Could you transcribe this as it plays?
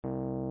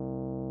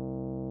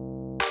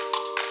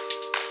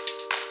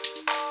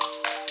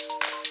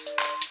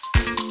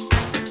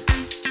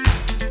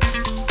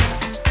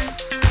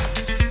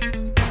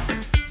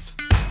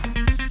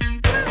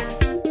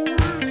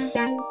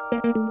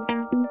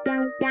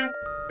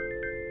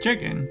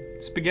Chicken,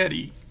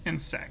 spaghetti,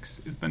 and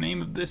sex is the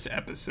name of this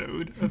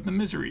episode of the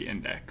Misery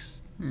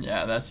Index.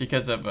 Yeah, that's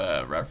because of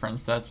a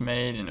reference that's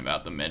made in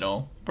about the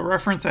middle. A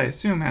reference I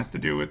assume has to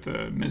do with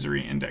the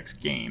Misery Index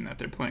game that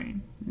they're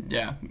playing.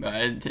 Yeah,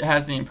 it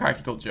has the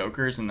Impractical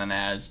Jokers, and then it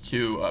has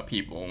two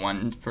people.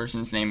 One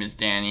person's name is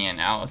Danny and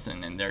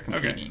Allison, and they're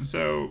competing. Okay,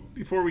 so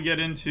before we get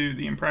into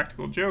the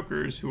Impractical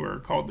Jokers, who are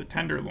called the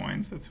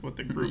Tenderloins, that's what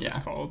the group is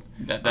called.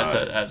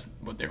 That's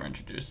what they were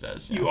introduced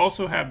as. Yeah. You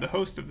also have the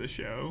host of the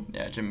show.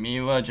 Yeah,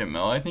 Jamila,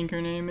 I think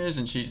her name is,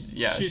 and she's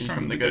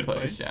from The Good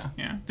Place.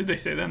 Yeah. Did they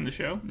say that in the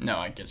show? No,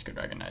 I guess could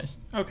recognize.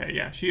 Okay,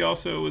 yeah. She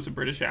also was a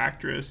British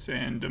actress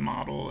and a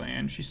model,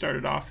 and she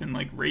started off in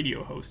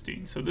radio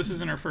hosting. So this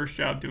isn't her first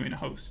job doing a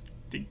host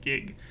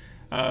gig.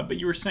 But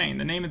you were saying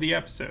the name of the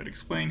episode.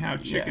 Explain how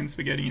chicken,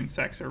 spaghetti, and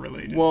sex are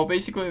related. Well,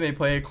 basically they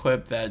play a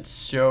clip that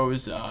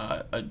shows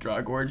a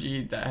drug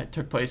orgy that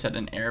took place at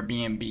an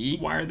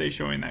Airbnb. Why are they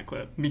showing that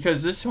clip?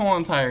 Because this whole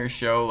entire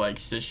show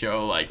likes to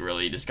show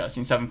really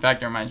disgusting stuff. In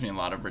fact, it reminds me a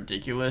lot of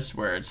Ridiculous,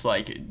 where it's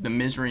the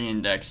Misery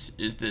Index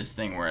is this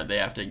thing where they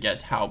have to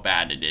guess how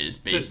bad it is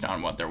based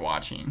on what they're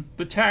watching.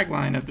 The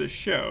tagline of this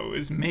show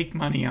is make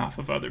money off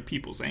of other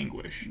people's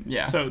anguish.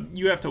 Yeah. So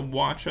you have to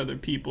watch other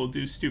people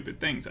do stupid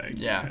things, I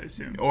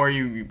assume. Or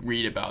you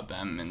read about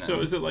them. And then,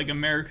 so is it like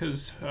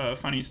America's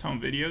Funniest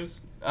Home Videos?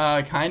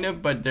 Kind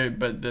of, but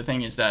the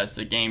thing is that it's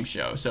a game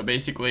show. So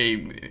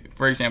basically,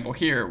 for example,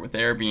 here with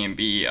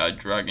Airbnb, a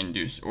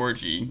drug-induced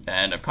orgy that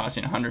ended up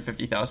costing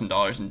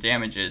 $150,000 in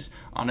damages.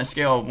 On a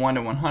scale of 1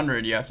 to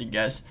 100, you have to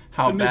guess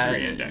how bad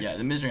it is. Yeah,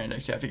 the Misery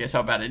Index. You have to guess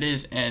how bad it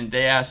is, and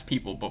they ask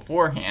people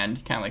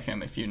beforehand, kind of like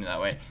Family Feud in that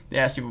way. They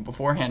ask people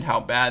beforehand how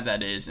bad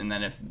that is, and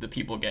then if the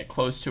people get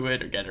close to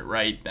it or get it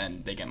right,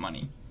 then they get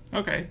money.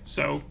 Okay,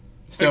 so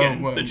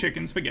again, the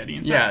chicken, spaghetti,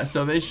 and sex. Yeah,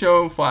 so they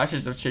show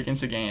flashes of chicken,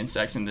 spaghetti, and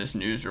sex in this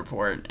news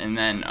report, and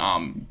then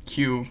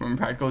Q from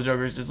Practical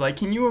Jokers is like,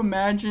 can you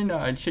imagine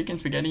chicken,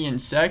 spaghetti,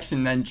 and sex?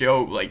 And then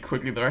Joe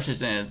quickly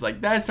rushes in and is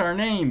like, that's our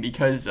name,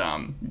 because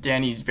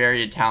Danny's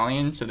very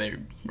Italian, so they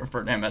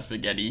refer to him as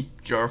spaghetti.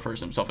 Joe refers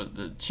to himself as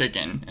the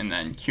chicken, and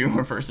then Q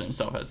refers to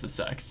himself as the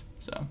sex.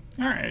 So.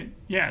 All right.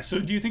 Yeah, so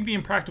do you think the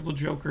Impractical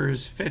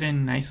Jokers fit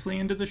in nicely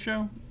into the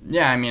show?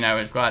 Yeah, I mean, I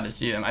was glad to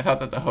see them. I thought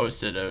that the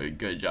host did a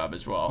good job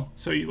as well.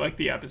 So you liked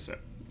the episode?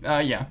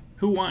 Yeah.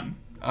 Who won?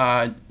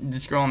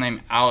 This girl named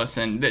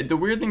Allison. The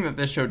weird thing that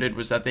this show did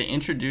was that they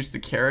introduced the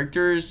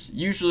characters.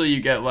 Usually you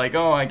get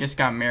I just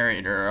got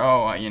married, or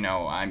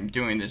I'm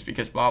doing this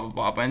because blah blah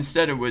blah. But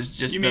instead it was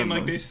just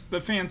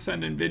the fans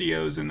send in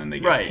videos and then they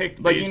get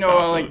picked based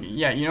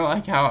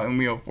how in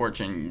Wheel of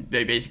Fortune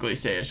they basically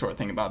say a short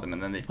thing about them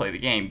and then they play the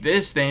game.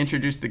 They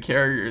introduced the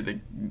character,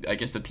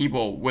 the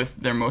people with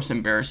their most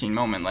embarrassing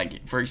moment.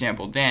 Like for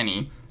example,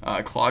 Danny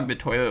clogged the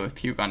toilet with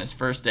puke on his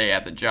first day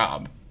at the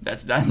job.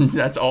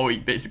 That's all we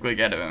basically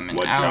get of him. And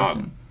what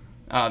Allison,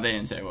 job? They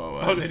didn't say what it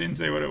was. Oh, they didn't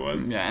say what it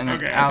was? Yeah. And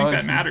okay, Allison, I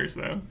think that matters,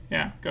 though.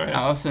 Yeah, go ahead.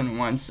 Allison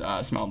once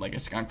smelled like a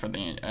skunk for an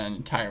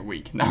entire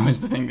week. That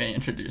was the thing they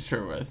introduced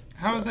her with.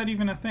 How is that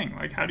even a thing?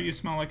 How do you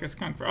smell like a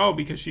skunk?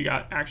 Because she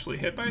got actually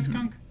hit by a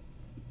skunk?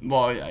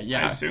 Well,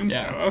 yeah. I assume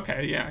so.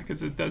 Okay, yeah,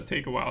 because it does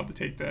take a while to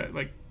take that,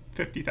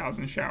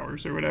 50,000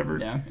 showers or whatever.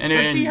 Yeah.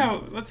 Let's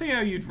see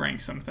how you'd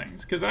rank some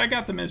things, because I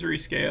got the Misery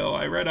scale.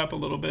 I read up a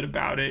little bit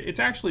about it. It's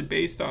actually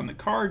based on the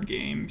card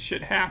game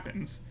Shit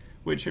Happens,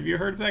 which, have you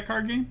heard of that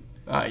card game?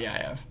 Yeah,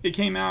 I have. It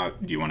came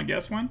out, do you want to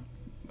guess when?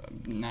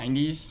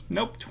 90s?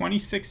 Nope,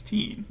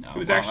 2016. Oh, it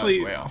was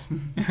actually way off.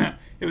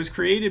 It was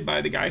created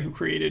by the guy who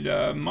created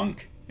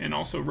Monk and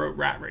also wrote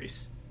Rat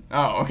Race.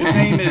 Oh, okay. His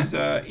name is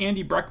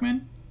Andy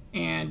Bruckman,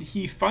 and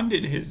he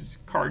funded his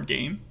card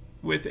game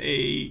with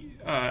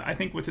I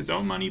think with his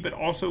own money, but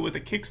also with a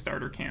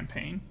Kickstarter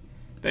campaign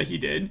that he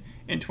did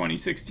in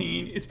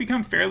 2016. It's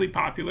become fairly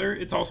popular.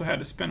 It's also had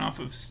a spinoff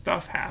of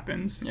Stuff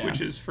Happens, which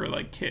is for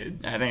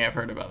kids. I think I've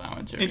heard about that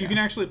one too. And you can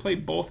actually play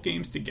both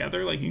games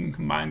together. You can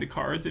combine the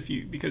cards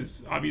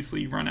because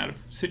obviously you run out of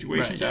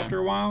situations after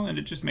a while, and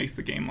it just makes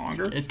the game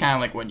longer. It's kind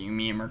of like What Do You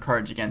Meme or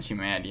Cards Against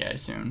Humanity, I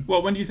assume.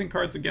 Well, when do you think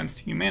Cards Against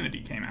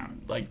Humanity came out?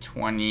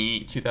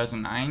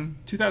 2009?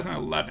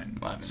 2011.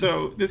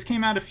 So this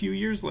came out a few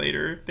years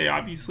later. They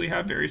obviously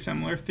have very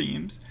similar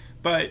themes.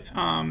 But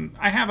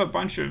I have a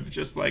bunch of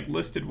just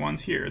listed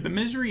ones here. The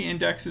Misery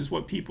Index is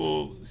what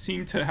people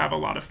seem to have a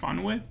lot of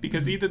fun with,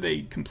 because either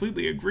they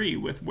completely agree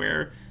with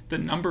where the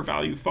number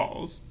value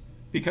falls,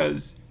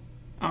 because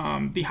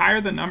the higher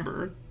the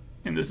number,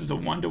 and this is a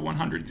 1 to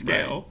 100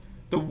 scale,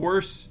 the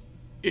worse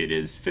it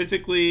is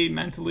physically,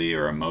 mentally,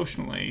 or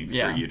emotionally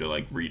for you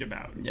to read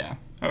about. Yeah.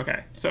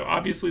 Okay, so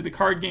obviously the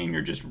card game,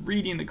 you're just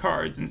reading the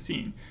cards and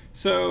seeing.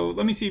 So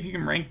let me see if you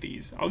can rank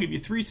these. I'll give you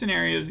 3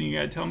 scenarios, and you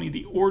gotta tell me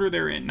the order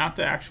they're in, not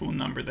the actual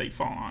number they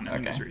fall on in the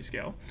Misery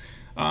scale.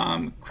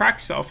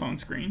 Cracked cell phone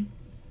screen.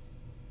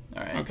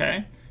 All right.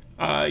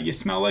 Okay. You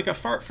smell like a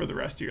fart for the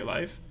rest of your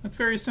life. That's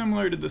very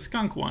similar to the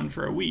skunk one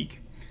for a week.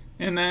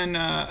 And then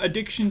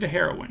addiction to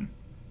heroin.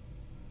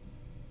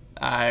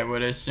 I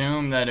would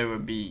assume that it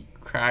would be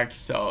cracked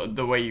cell,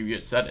 the way you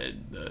just said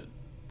it,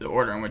 the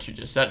order in which you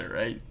just said it,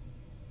 right?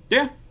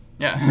 Yeah,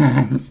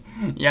 Yeah.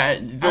 Yeah.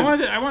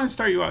 I want to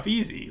start you off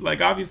easy.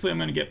 Like, obviously, I'm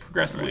going to get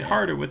progressively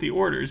harder with the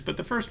orders, but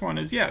the first one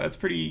is, that's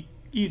pretty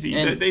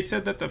easy. They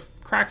said that the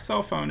cracked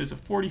cell phone is a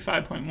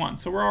 45.1,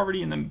 so we're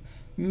already in the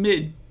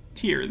mid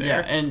tier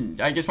there. Yeah,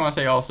 and I just want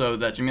to say also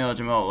that Jamila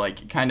Jamil,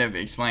 like, kind of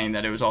explained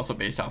that it was also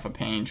based off of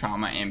pain,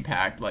 trauma,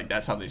 impact. Like,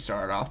 that's how they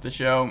started off the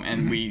show.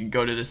 And we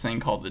go to this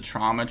thing called the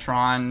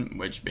Traumatron,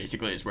 which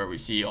basically is where we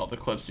see all the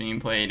clips being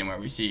played and where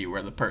we see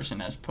where the person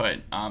has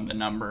put the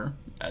number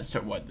as to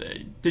what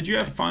they... Did you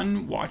have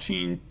fun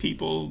watching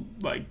people,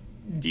 like,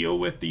 deal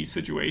with these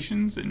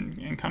situations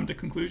and come to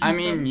conclusions? I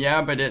mean,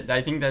 yeah, but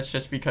I think that's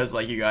just because,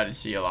 like, you got to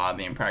see a lot of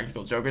the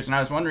Impractical Jokers. And I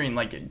was wondering,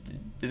 like,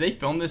 did they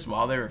film this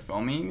while they were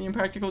filming the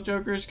Impractical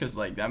Jokers? Because,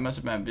 like, that must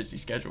have been a busy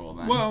schedule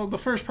then. Well, the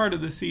first part of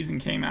the season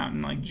came out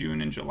in, like,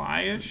 June and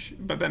July-ish,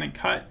 but then it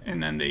cut,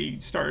 and then they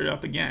started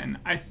up again.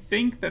 I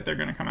think that they're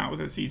going to come out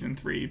with a season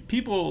 3.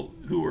 People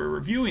who were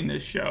reviewing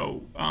this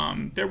show,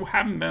 there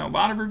haven't been a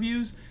lot of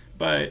reviews,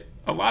 but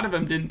a lot of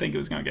them didn't think it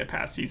was going to get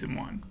past season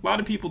 1. A lot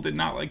of people did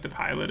not like the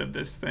pilot of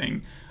this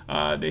thing.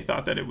 They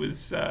thought that it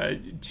was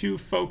too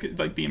focused,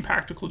 like the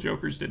Impractical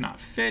Jokers did not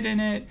fit in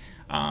it.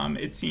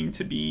 It seemed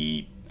to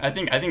be... I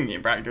think the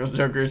Impractical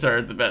Jokers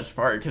are the best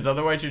part, because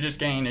otherwise you're just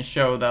getting a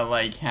show that,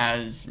 like,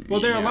 has... Well,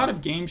 there are a lot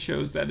of game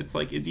shows that it's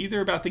like, it's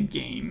either about the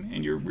game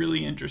and you're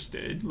really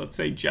interested, let's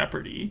say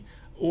Jeopardy,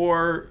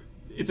 or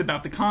it's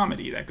about the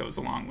comedy that goes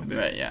along with it.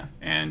 Right, yeah.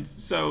 And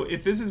so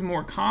if this is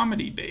more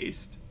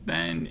comedy-based,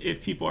 then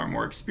if people are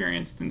more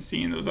experienced in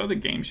seeing those other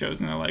game shows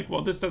and they're like,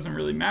 well, this doesn't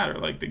really matter,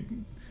 like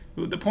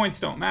the points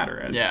don't matter,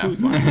 as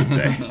Whose Line would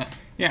say.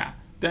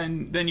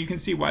 Then you can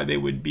see why they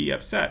would be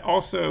upset.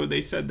 Also,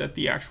 they said that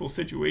the actual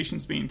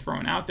situations being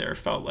thrown out there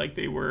felt like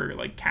they were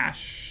like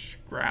cash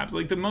grabs.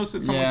 Like the most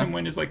that someone can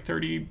win is like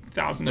 $30,000.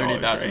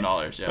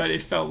 $30,000, yeah. But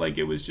it felt like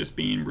it was just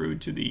being rude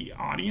to the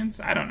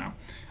audience. I don't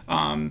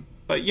know.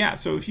 But yeah,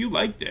 so if you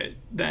liked it,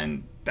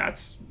 then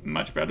that's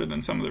much better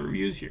than some of the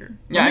reviews here.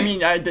 Yeah, I mean,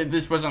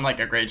 this wasn't like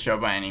a great show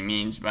by any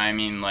means, but I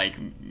mean, like,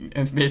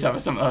 based off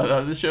of some of the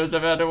other shows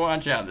I've had to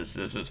watch,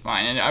 this was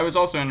fine. And I was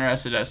also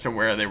interested as to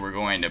where they were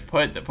going to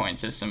put the point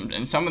system,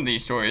 and some of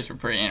these stories were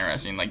pretty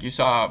interesting. Like, you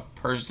saw a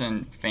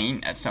person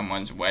faint at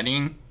someone's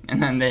wedding,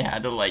 and then they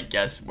had to, like,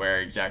 guess where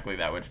exactly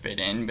that would fit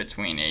in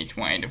between a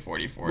 20 to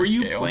 44 Were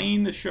scale. you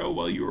playing the show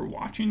while you were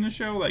watching the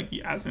show, like,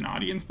 as an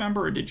audience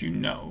member, or did you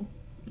know?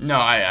 No,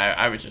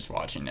 I was just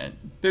watching it.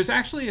 There's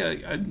actually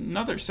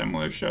another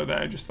similar show that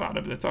I just thought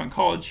of that's on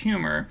College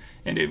Humor,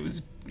 and it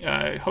was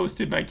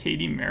hosted by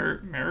Katie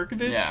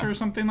Marakovich or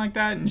something like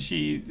that,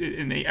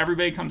 and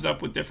everybody comes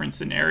up with different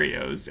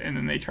scenarios, and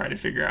then they try to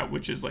figure out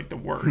which is like the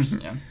worst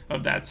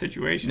of that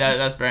situation.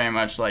 That's very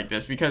much like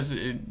this, because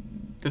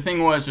the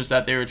thing was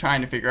that they were trying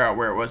to figure out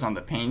where it was on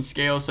the pain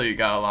scale, so you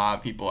got a lot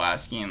of people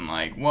asking,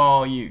 like,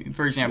 well,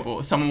 for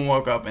example, someone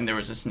woke up and there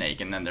was a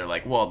snake, and then they're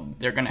like, well,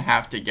 they're going to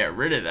have to get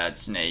rid of that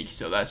snake,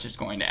 so that's just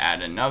going to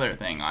add another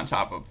thing on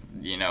top of,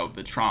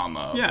 the trauma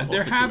of the whole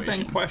there situation. have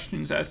been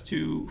questions as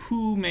to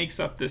who makes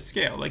up this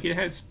scale. Like, it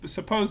has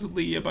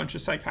supposedly a bunch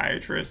of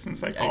psychiatrists and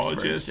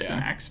psychologists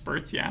and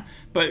experts,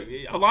 but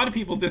a lot of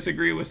people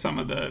disagree with some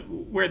of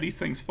where these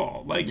things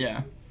fall. Like,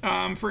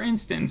 for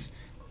instance,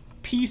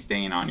 pee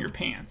stain on your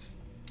pants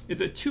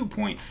is a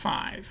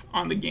 2.5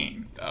 on the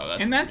game.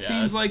 And that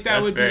seems like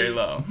that would be very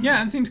low.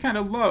 Yeah, it seems kind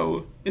of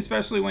low,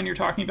 especially when you're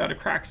talking about a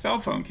cracked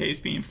cell phone case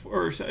being,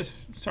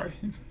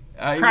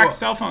 cracked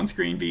cell phone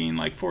screen being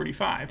like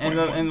 45. And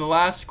the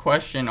last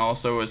question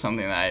also was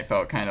something that I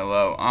felt kind of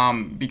low.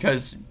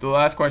 Because the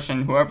last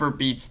question, whoever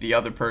beats the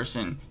other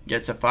person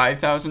gets a $5,000,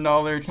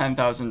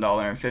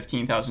 $10,000, and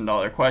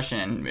 $15,000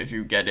 question. If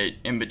you get it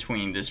in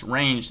between this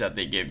range that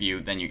they give you,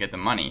 then you get the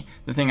money.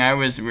 The thing I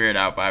was weirded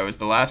out by was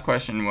the last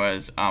question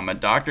was, a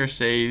doctor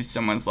saves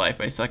someone's life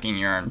by sucking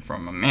urine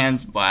from a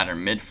man's bladder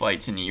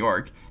mid-flight to New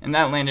York, and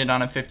that landed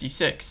on a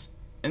 56.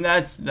 And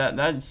that's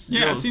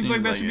it seems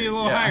like that should be a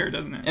little higher,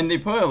 doesn't it? And they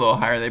put it a little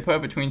higher. They put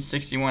it between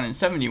 61 and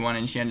 71,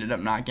 and she ended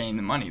up not getting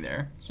the money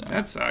there. So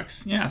that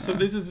sucks. Yeah. So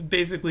this is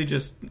basically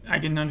just, I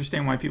can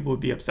understand why people would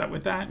be upset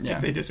with that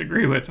if they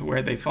disagree with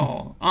where they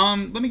fall.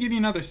 Let me give you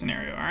another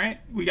scenario. All right,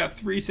 we got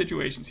 3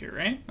 situations here,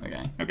 right?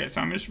 Okay.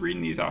 So I'm just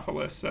reading these off a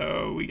list.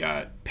 So we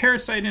got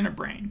parasite in a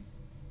brain.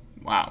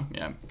 Wow.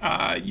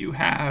 Yeah. You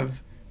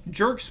have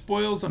jerk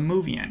spoils a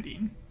movie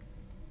ending,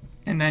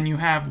 and then you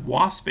have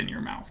wasp in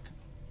your mouth.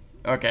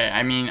 Okay,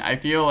 I mean, I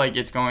feel like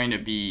it's going to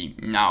be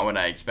not what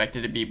I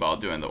expected it to be, but I'll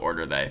do it in the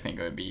order that I think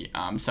it would be.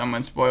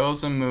 Someone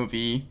spoils a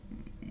movie,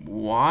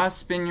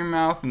 wasp in your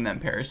mouth, and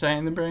then parasite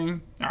in the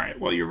brain. All right,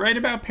 well, you're right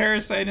about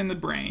parasite in the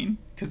brain,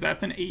 because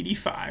that's an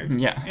 85.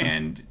 Yeah.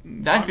 And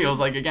that feels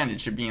like, again, it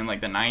should be in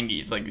like the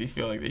 90s. Like, these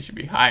feel like they should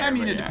be higher. I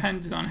mean, it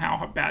depends on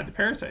how bad the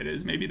parasite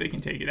is. Maybe they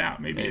can take it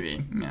out. Maybe.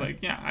 It's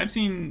I've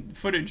seen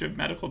footage of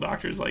medical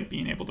doctors like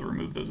being able to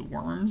remove those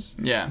worms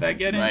that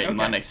get in. Right, in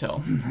Lenox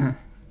Hill.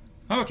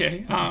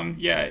 Okay.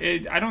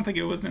 I don't think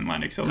it was in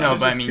Lenox Hill. No,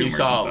 but I mean, you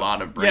saw a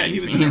lot of brains. Yeah,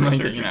 he was in a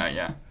researcher.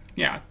 Yeah.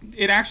 Yeah,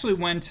 it actually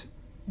went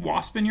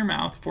Wasp in Your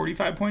Mouth,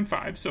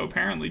 45.5, so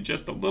apparently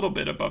just a little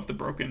bit above the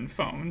broken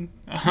phone.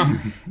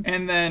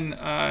 And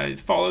then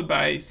followed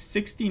by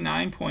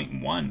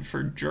 69.1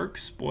 for Jerk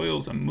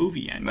Spoils a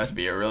Movie Ending. Must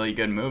be a really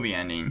good movie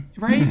ending.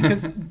 Right?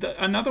 Because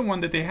another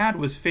one that they had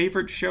was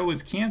Favorite Show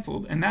is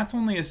Canceled, and that's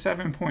only a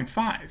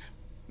 7.5.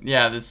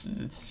 Yeah, this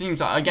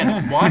seems,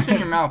 again, wasp in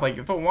your mouth, like,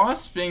 if a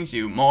wasp stings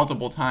you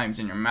multiple times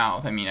in your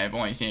mouth, I mean, I've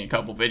only seen a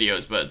couple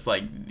videos, but it's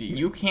like,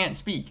 you can't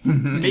speak.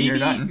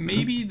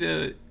 Maybe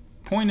the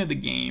point of the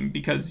game,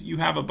 because you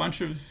have a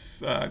bunch of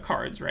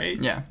cards, right?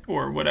 Yeah.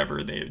 Or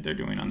whatever they're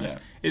doing on this,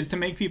 is to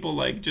make people,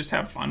 like, just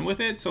have fun with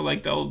it, so,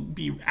 like, they'll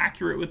be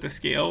accurate with the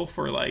scale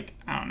for, like,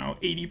 I don't know,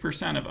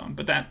 80% of them,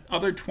 but that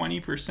other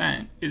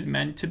 20% is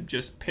meant to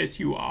just piss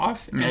you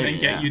off and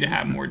then get you to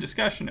have more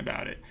discussion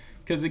about it.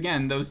 Because,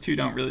 again, those two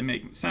don't really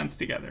make sense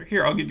together.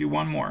 Here, I'll give you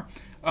one more.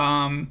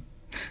 All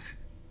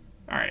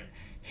right.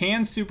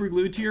 Hands super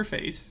glued to your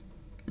face.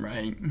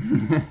 Right.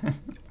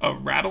 A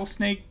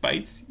rattlesnake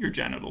bites your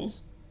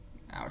genitals.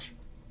 Ouch.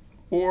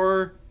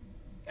 Or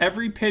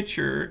every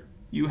picture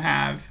you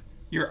have,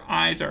 your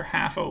eyes are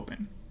half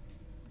open.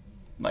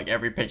 Like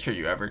every picture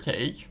you ever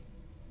take?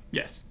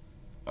 Yes.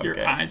 Okay.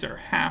 Your eyes are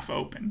half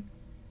open.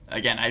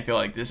 Again, I feel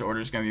like this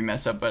order is going to be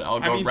messed up, but I'll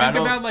go think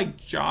about, like,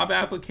 job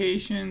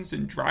applications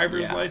and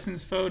driver's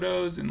license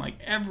photos and, like,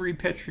 every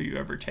picture you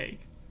ever take.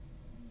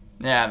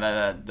 Yeah,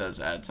 that does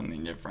add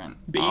something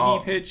different.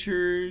 Baby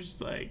pictures,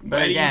 like, but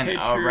wedding again,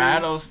 pictures. a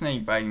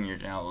rattlesnake biting your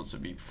genitals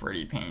would be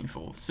pretty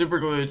painful. Super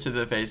glued to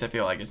the face, I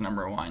feel like, is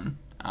number one.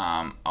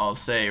 I'll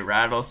say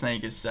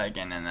rattlesnake is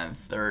second, and then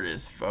third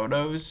is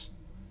photos.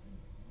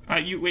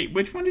 Wait,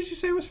 which one did you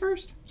say was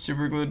first?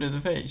 Super glued to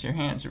the face. Your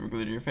hand super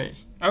glued to your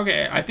face.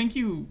 Okay, I think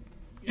and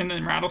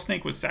then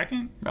rattlesnake was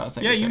second?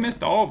 Rattlesnake yeah, was you second.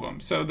 missed all of them.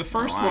 So the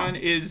first wow. one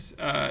is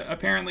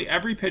apparently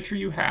every picture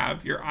you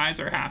have, your eyes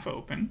are half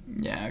open.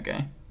 Yeah,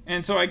 okay.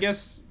 And so I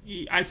guess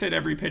I said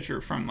every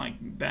picture from, like,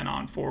 then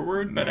on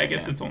forward, but I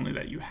guess it's only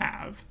that you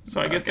have. So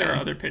I guess there are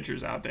other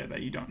pictures out there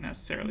that you don't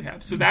necessarily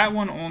have. So that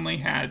one only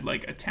had,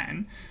 like, a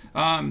 10.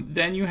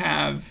 Then you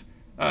have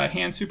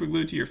hand super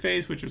glued to your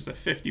face, which was a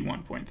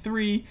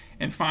 51.3,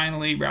 and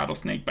finally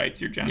rattlesnake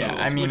bites your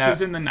genitals, which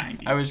is in the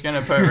 90s. I was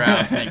gonna put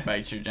rattlesnake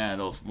bites your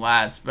genitals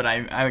last, but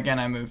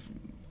I move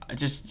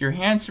just your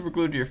hand super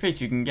glued to your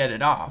face. You can get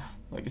it off.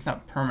 Like, it's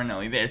not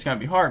permanently there. It's gonna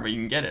be hard, but you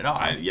can get it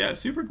off. Yeah,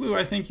 super glue.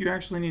 I think you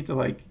actually need to,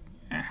 like,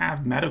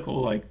 have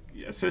medical, like,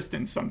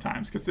 assistance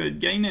sometimes, because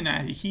getting an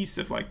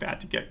adhesive like that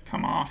to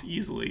come off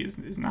easily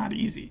is not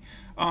easy.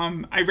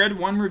 I read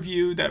one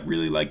review that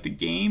really liked the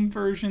game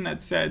version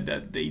that said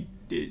that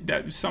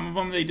that some of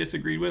them they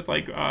disagreed with,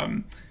 like,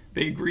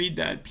 they agreed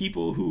that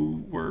people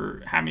who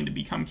were having to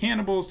become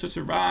cannibals to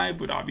survive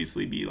would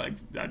obviously be, like,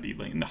 that'd be,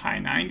 like, in the high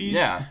 90s.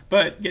 Yeah.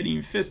 But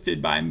getting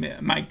fisted by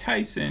Mike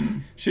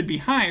Tyson should be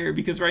higher,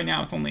 because right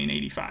now it's only an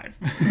 85.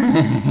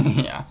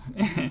 Yeah.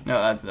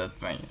 No, that's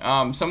funny.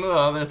 Some of the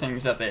other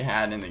things that they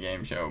had in the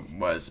game show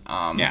was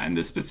in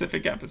this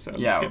specific episode.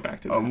 Let's get back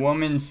to that. A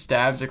woman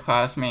stabs a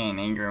classmate in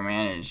anger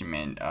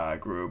management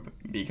group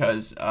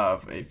because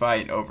of a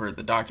fight over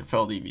the Dr.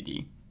 Phil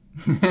DVD.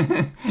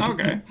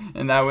 Okay.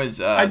 And that was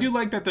I do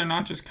like that they're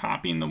not just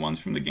copying the ones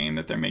from the game,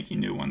 that they're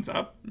making new ones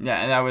up. Yeah,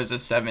 and that was a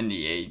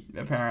 78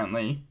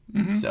 apparently.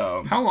 Mm-hmm.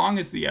 So how long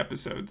is the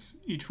episodes,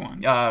 each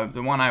one?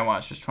 The one I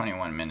watched was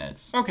 21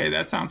 minutes. Okay,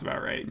 that sounds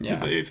about right.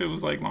 Because if it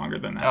was, like, longer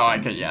than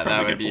that,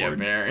 that would be a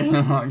very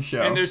long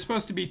show. And there's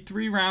supposed to be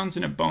 3 rounds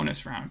and a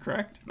bonus round,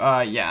 correct?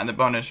 Yeah, and the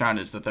bonus round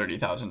is the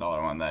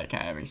 $30,000 one that I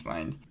kind of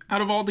explained. Out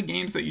of all the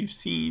games that you've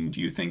seen,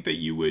 do you think that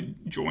you would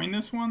join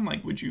this one?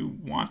 Like, would you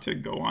want to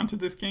go onto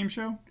this game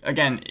show?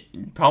 Again,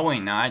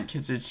 probably not,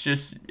 because it's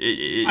just...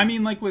 I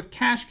mean, like, with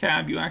Cash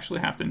Cab, you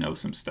actually have to know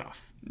some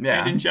stuff.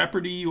 Yeah. And in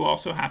Jeopardy, you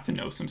also have to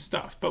know some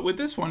stuff. But with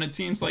this one, it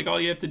seems like all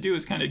you have to do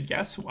is kind of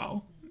guess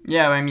well.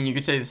 Yeah, I mean, you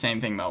could say the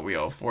same thing about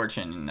Wheel of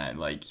Fortune, and that,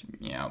 like,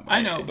 you know...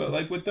 I know, but,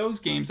 like, with those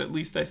games, at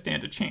least I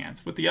stand a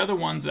chance. With the other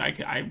ones,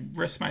 I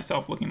risk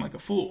myself looking like a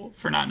fool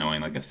for not knowing,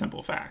 like, a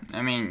simple fact.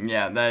 I mean,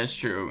 yeah, that is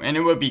true. And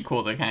it would be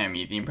cool to kind of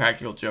meet the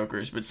Impractical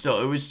Jokers, but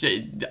still, it was...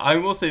 I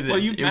will say this. Well,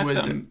 you've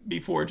met them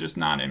before, just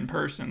not in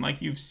person.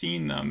 Like, you've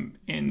seen them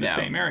in the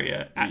same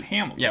area at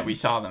Hamilton. Yeah, we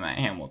saw them at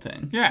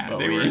Hamilton. Yeah,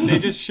 they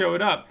just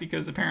showed up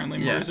because apparently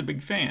Murr's a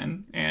big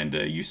fan, and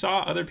you saw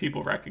other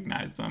people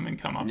recognize them and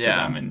come up to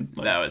them and,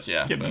 like, that was,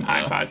 give them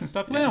high fives and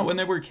stuff. Well, no, when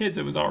they were kids,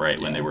 it was all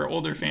right. When they were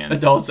older fans,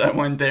 adults that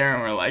went there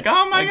and were like,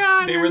 "Oh my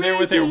god!" They were there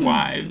with their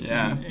wives.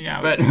 Yeah,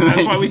 and, but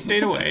that's why we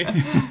stayed away.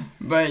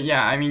 But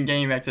yeah, I mean,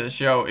 getting back to the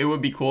show, it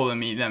would be cool to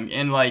meet them.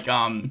 And, like,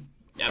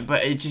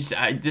 but it just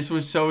this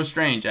was so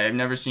strange. I have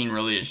never seen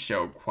really a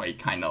show quite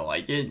kind of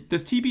like it.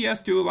 Does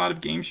TBS do a lot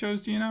of game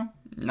shows? Do you know?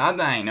 Not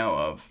that I know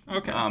of.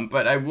 Okay.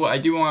 But I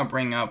do want to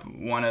bring up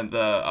one of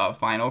the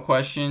final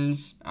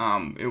questions.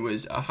 It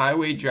was a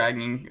highway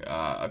dragging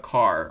a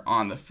car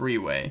on the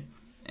freeway.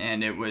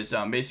 And it was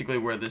basically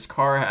where this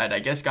car had, I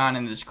guess, gone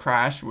in this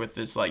crash with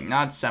this, like,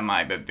 not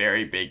semi, but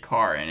very big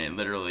car. And it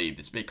literally,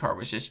 this big car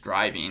was just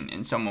driving.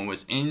 And someone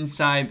was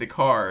inside the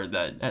car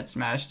that had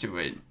smashed to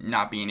it,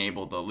 not being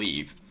able to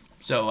leave.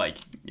 So like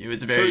it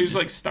was a very. So he was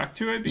like stuck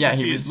to it because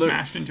he had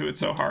smashed into it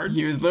so hard.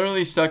 He was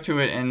literally stuck to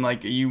it, and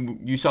like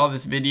you saw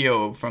this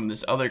video from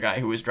this other guy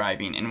who was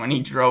driving, and when he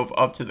drove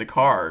up to the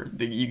car,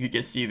 you could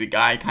just see the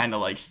guy kind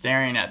of like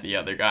staring at the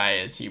other guy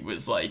as he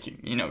was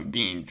like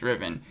being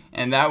driven,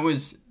 and that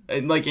was.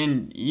 Like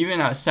in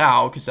even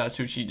Sal, because that's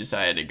who she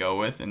decided to go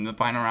with in the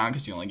final round,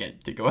 because you only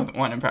get to go with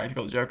one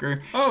Impractical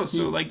Joker. Oh,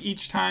 so like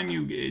each time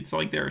it's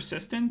like their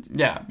assistant?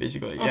 Yeah,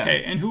 basically. Yeah.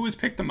 Okay, and who was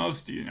picked the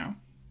most? Do you know?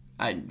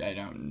 I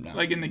don't know.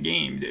 Like in the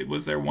game,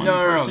 was there one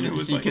person who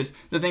was See, because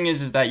the thing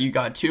is that you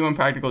got two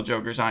Impractical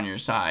Jokers on your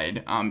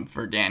side,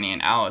 for Danny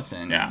and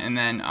Allison. Yeah. And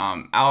then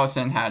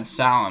Allison had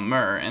Sal and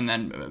Murr, and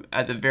then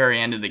at the very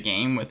end of the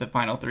game, with the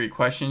final 3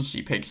 questions,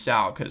 she picked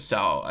Sal, because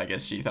Sal, I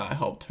guess she thought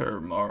helped her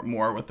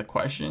more with the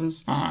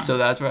questions. Uh-huh. So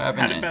that's what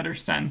happened. Had a better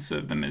sense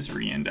of the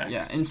misery index.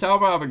 Yeah, and Sal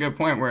brought up a good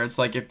point where it's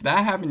like, if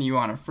that happened to you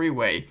on a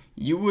freeway,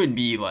 you would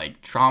be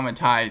like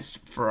traumatized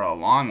for a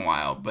long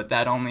while, but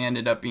that only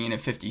ended up being a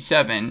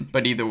 57.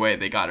 But either way,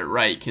 they got it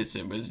right, because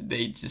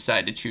they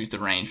decided to choose the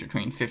range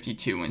between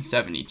 52 and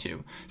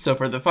 72. So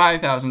for the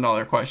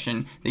 $5,000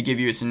 question, they give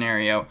you a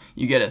scenario,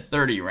 you get a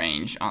 30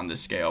 range on the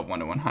scale of 1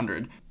 to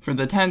 100. For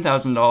the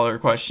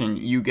 $10,000 question,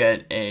 you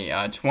get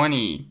a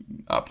 20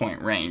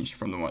 point range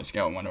from the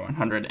scale of 1 to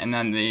 100, and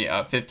then the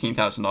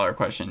 $15,000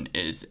 question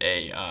is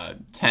a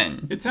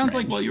 10. It sounds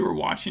range. like while you were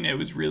watching it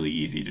was really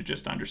easy to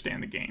just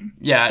understand the game.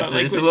 Yeah,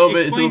 it's a little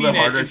bit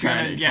harder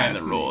trying to explain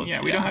the rules.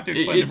 Yeah, we don't have to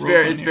explain the rules.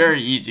 It's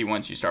very easy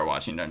once you start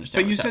watching to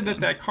understand. But you said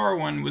that car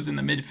one was in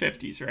the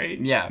mid-50s, right?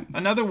 Yeah.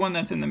 Another one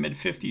that's in the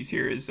mid-50s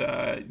here is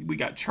we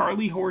got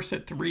Charlie Horse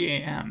at 3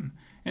 a.m.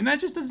 And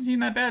that just doesn't seem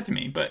that bad to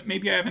me, but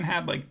maybe I haven't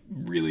had, like,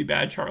 really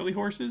bad Charlie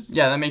horses.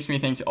 Yeah, that makes me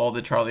think all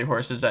the Charlie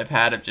horses I've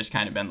had have just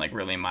kind of been, like,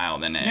 really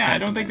mild in it. Yeah, I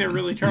don't think they're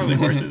really Charlie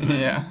horses.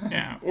 Yeah.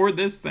 Yeah. Or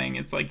this thing,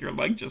 it's like your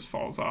leg just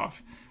falls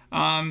off.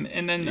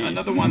 And then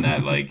another one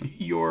that, like,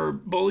 your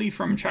bully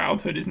from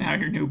childhood is now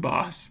your new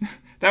boss.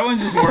 That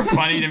one's just more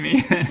funny to me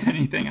than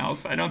anything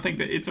else. I don't think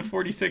that it's a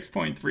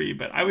 46.3,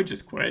 but I would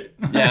just quit.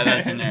 Yeah,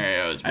 that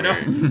scenario is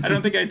weird. I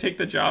don't think I'd take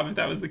the job if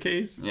that was the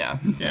case. Yeah.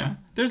 Yeah.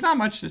 There's not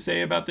much to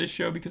say about this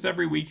show because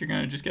every week you're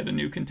going to just get a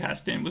new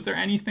contestant. Was there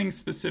anything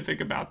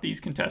specific about these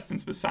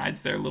contestants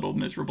besides their little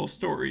miserable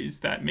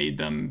stories that made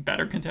them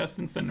better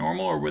contestants than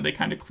normal, or were they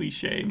kind of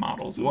cliche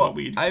models of what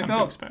we'd come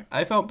to expect?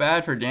 I felt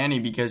bad for Danny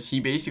because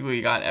he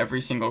basically got every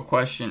single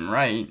question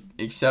right,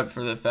 except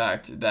for the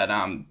fact that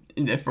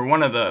for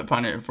one of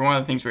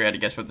the things we had to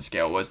guess what the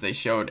scale was, they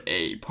showed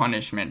a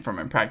punishment from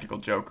Impractical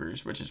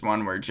Jokers, which is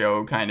one where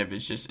Joe kind of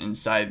is just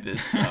inside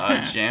this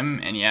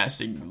gym, and he has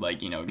to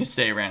just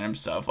say random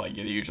stuff like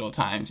the usual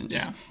times and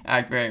just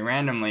act very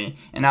randomly.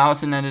 And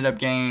Allison ended up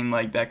getting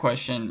like that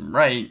question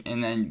right,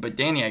 but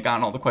Danny had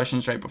gotten all the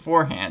questions right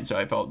beforehand, so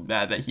I felt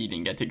bad that he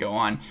didn't get to go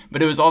on.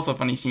 But it was also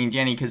funny seeing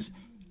Danny because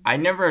I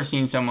never have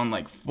seen someone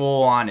like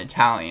full on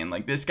Italian.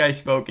 Like this guy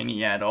spoke and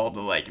he had all the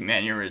like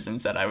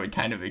mannerisms that I would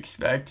kind of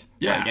expect.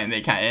 Yeah. Like,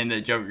 and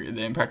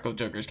the Impractical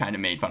Jokers kind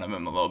of made fun of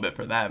him a little bit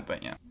for that,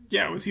 but yeah.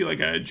 Yeah, was he like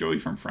a Joey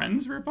from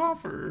Friends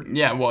ripoff or?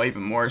 Yeah, well,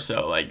 even more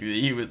so. Like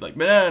he was like,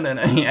 no,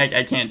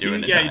 I can't do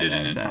an Italian accent. Yeah, he did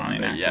an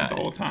Italian accent the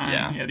whole time.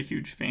 Yeah. He had a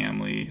huge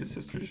family. His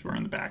sisters were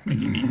in the back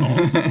making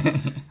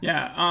meatballs.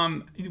 Yeah.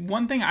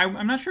 One thing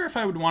I'm not sure if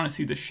I would want to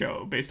see the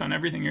show based on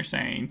everything you're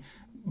saying.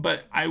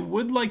 But I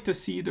would like to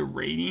see the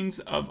ratings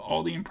of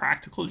all the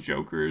Impractical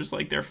Jokers,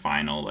 like their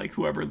final, like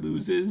whoever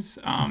loses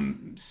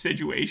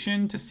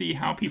situation, to see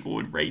how people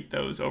would rate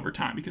those over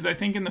time. Because I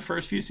think in the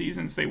first few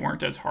seasons, they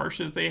weren't as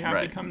harsh as they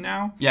have become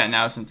now. Yeah,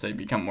 now since they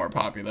become more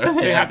popular,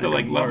 they have to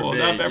like level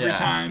it up every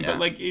time. Yeah. But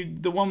like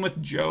the one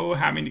with Joe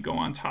having to go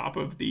on top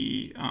of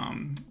the,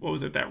 what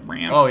was it, that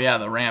ramp? Oh yeah,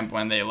 the ramp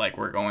when they like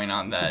were going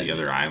on that. To the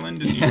other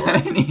island in New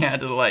York. And he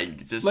had to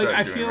like just like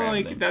I feel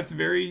like that's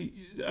very,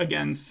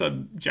 again,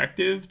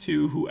 subjective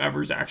to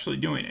whoever's actually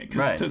doing it,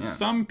 because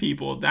some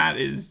people that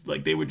is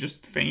like they would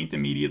just faint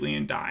immediately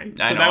and die.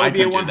 So that would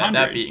be a 100.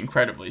 That'd be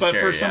incredibly scary.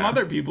 But for some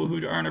other people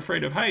who aren't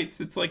afraid of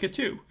heights, it's like a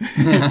 2.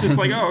 It's just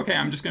like, oh, okay,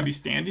 I'm just gonna be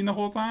standing the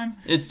whole time.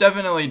 It's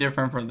definitely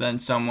different than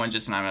someone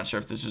just, and I'm not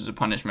sure if this was a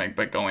punishment,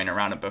 but going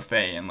around a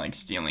buffet and like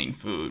stealing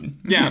food.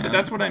 Yeah, but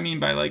that's what I mean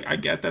by like I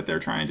get that they're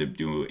trying to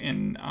do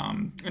an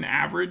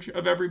average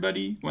of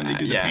everybody when they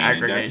do the pain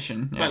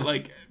aggregation. Index, but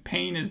like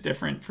pain is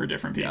different for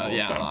different people.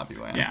 A so, lot of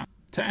people. Yeah.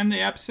 To end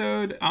the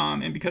episode,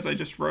 and because I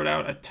just wrote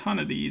out a ton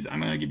of these, I'm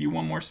going to give you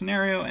one more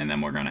scenario, and then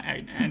we're going to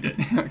end it.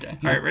 Okay.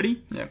 All right,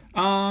 ready? Yep.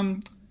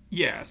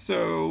 Yeah,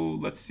 so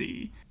let's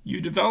see.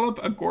 You develop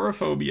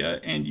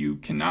agoraphobia, and you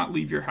cannot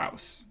leave your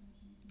house.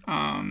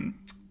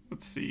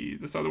 Let's see.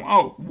 This other one.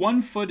 Oh,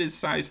 one foot is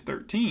size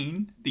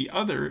 13. The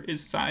other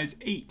is size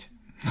 8.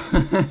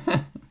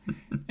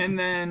 And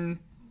then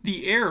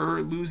the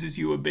error loses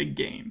you a big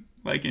game.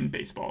 Like in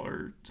baseball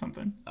or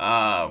something.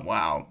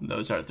 Wow.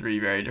 Those are 3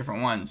 very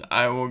different ones.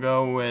 I will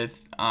go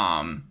with,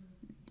 the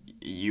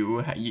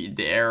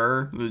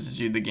error loses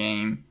you the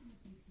game.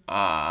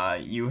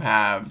 You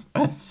have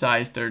a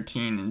size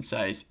 13 and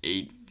size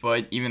 8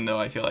 foot, even though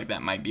I feel like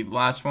that might be the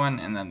last one,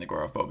 and then the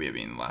agoraphobia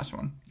being the last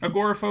one.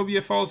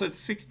 Agoraphobia falls at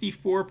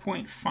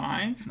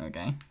 64.5.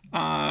 Okay.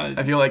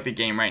 I feel like the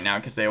game right now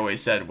because they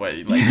always said what,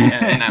 like,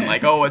 and I'm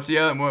like, oh, what's the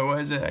other? What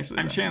is it actually?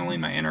 I'm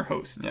channeling my inner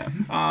host. Yeah.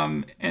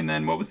 And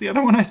then what was the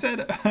other one I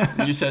said?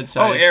 You said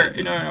error.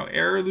 No.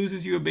 Error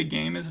loses you a big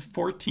game is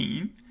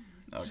 14.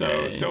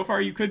 Okay. So far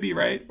you could be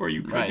right or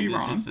you could be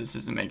wrong. This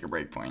is the make or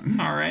break point.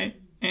 All right.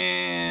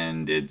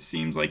 And it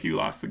seems like you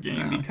lost the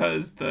game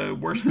because the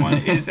worst one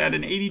is at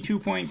an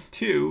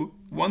 82.2,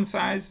 one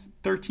size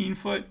 13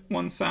 foot,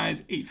 one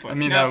size 8 foot. I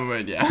mean, now, that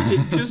would,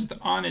 it just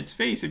on its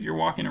face, if you're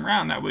walking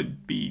around, that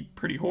would be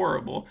pretty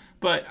horrible.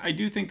 But I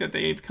do think that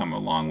they've come a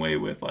long way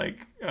with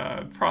like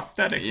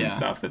prosthetics and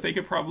stuff, that they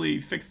could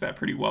probably fix that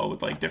pretty well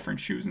with like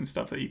different shoes and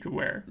stuff that you could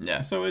wear.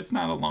 Yeah. So it's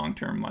not a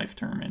long-term,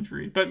 life-term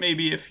injury. But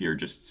maybe if you're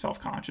just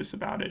self-conscious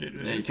about it,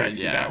 it affects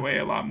you that way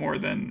a lot more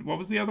than, what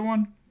was the other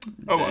one?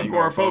 Oh,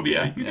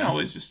 agoraphobia. You can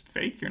always just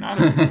fake. You're not.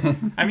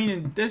 I mean,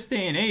 in this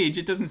day and age,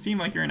 it doesn't seem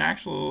like you're an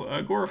actual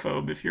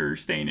agoraphobe if you're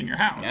staying in your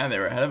house. Yeah, they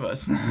were ahead of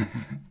us.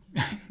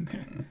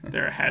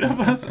 They're ahead of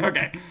us?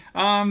 Okay.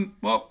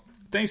 Well,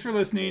 thanks for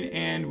listening,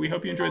 and we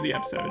hope you enjoyed the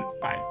episode.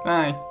 Bye.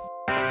 Bye.